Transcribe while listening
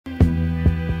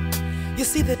You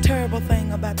see, the terrible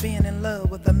thing about being in love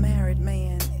with a married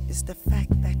man is the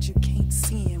fact that you can't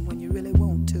see him when you really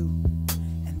want to,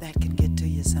 and that can get to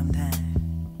you sometime.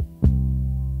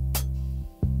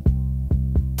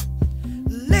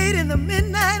 Late in the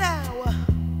midnight hour,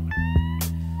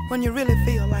 when you really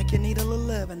feel like you need a little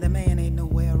love and the man ain't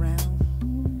nowhere around,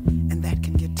 and that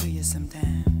can get to you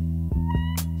sometime.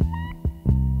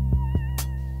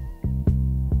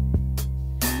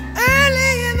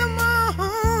 Early in the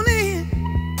morning,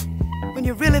 when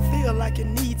you really feel like you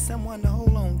need someone to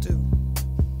hold on to,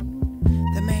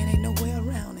 the man ain't nowhere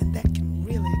around, and that can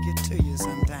really get to you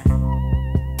sometime.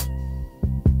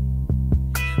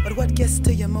 But what gets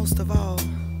to you most of all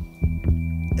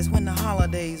is when the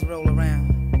holidays roll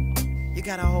around. You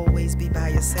gotta always be by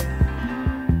yourself,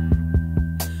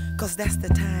 'cause that's the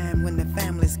time when the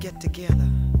families get together.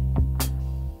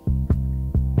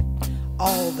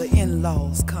 All the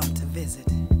in-laws come to visit,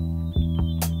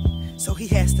 so he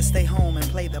has to stay home and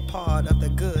play the part of the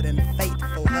good and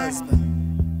faithful husband.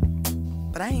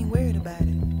 But I ain't worried about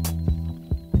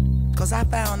it, 'cause I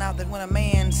found out that when a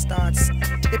man starts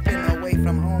tipping away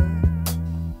from home,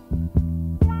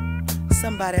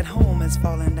 somebody at home is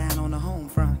falling down on the home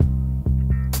front.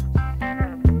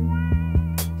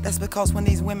 That's because when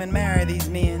these women marry these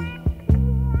men,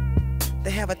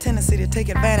 they have a tendency to take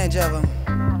advantage of them.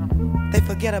 They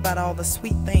forget about all the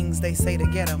sweet things they say to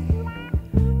get them,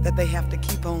 that they have to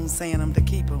keep on saying them to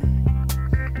keep them.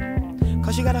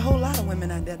 'Cause you got a whole lot of women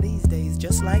out there these days,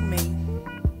 just like me,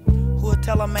 who will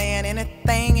tell a man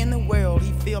anything in the world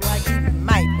he feel like he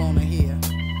might want to hear.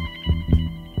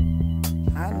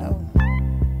 I know,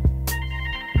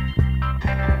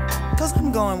 'cause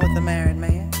I'm going with a married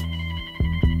man.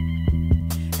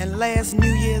 And last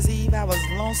New Year's Eve, I was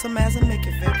lonesome as a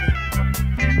Mickey Vicky.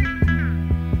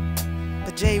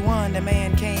 But J1, the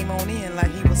man, came on in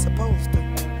like he was supposed to.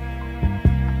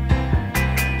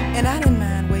 And I didn't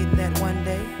mind waiting that one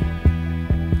day,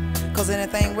 'cause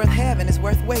anything worth having is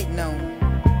worth waiting on.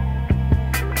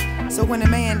 So when the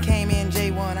man came in,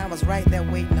 J1, I was right there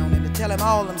waiting on him to tell him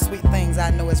all them sweet things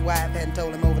I know his wife hadn't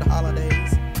told him over the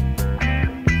holidays.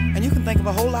 And you can think of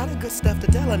a whole lot of good stuff to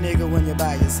tell a nigga when you're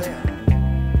by yourself.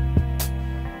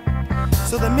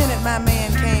 So the minute my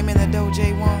man came in the door,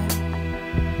 J1,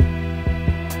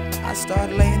 I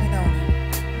started laying it on him.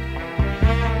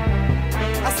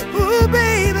 I said, ooh,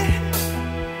 baby.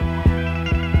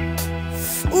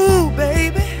 Ooh,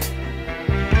 baby.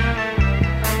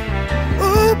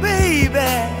 Ooh,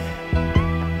 baby.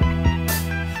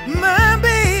 My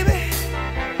baby.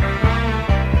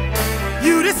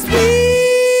 You the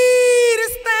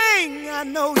sweetest thing I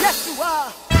know. Yes, you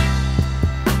are.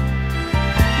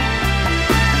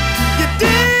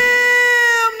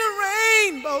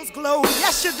 Glow,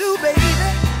 yes you do, baby.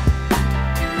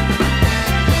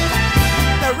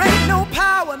 There ain't no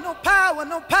power, no power,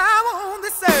 no power on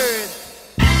this earth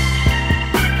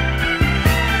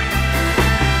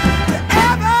to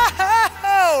ever,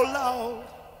 oh Lord,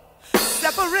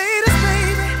 separate us,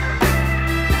 baby.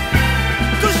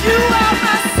 'Cause you are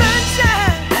my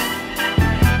sunshine,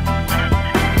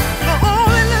 the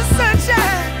only little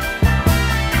sunshine.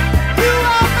 You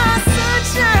are my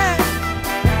sunshine.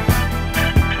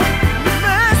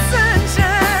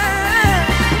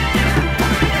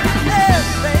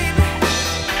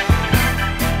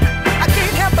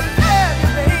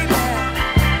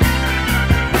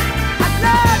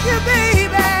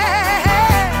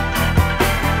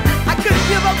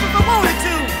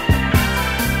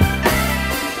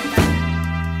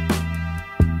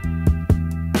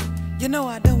 You know,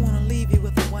 I don't want to leave you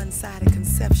with a one-sided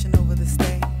conception over this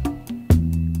thing.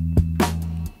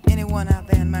 Anyone out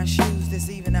there in my shoes this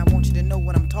evening, I want you to know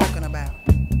what I'm talking about.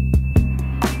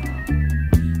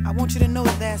 I want you to know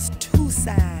that there's two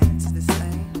sides to this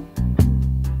thing.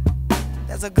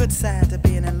 There's a good side to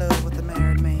being in love with a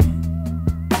married man,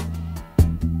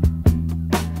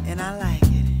 and I like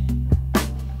it.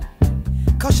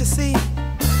 'Cause you see,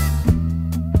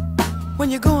 when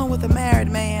you're going with a married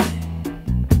man,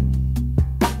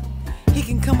 he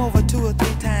can come over 2 or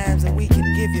 3 times a week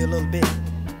and give you a little bit.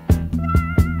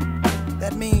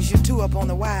 That means you're 2 up on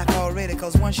the wife already,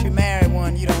 'cause once you marry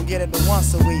one, you don't get it but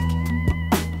once a week.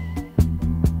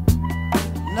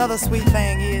 Another sweet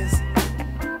thing is,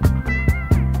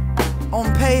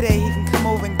 on payday, he can come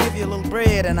over and give you a little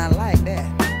bread, and I like that.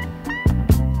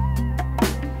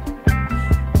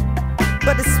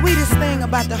 But the sweetest thing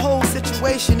about the whole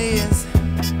situation is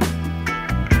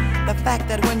the fact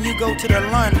that when you go to the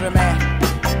laundromat,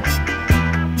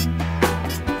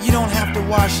 you don't have to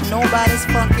wash nobody's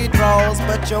funky drawers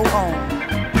but your own.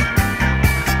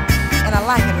 And I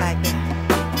like it like that.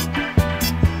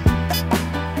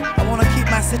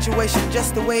 situation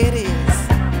just the way it is.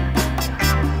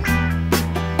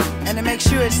 And to make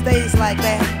sure it stays like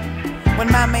that,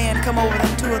 when my man come over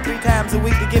them 2 or 3 times a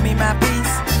week to give me my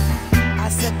piece, I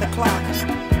set the clock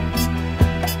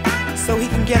so he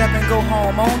can get up and go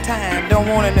home on time. Don't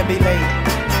want him to be late.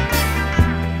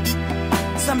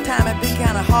 Sometimes it be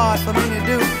kind of hard for me to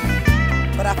do,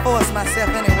 but I force myself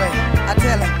anyway. I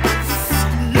tell him,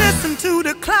 listen to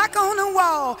the clock on the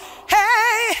wall.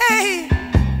 Hey, hey.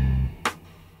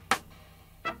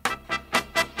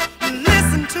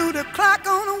 Listen to the clock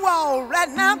on the wall right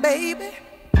now, baby.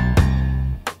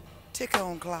 Tick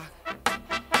on clock.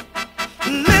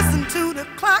 Listen to the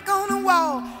clock on the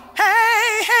wall.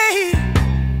 Hey, hey.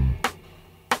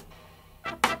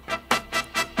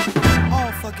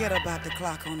 Oh, forget about the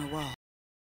clock on the wall.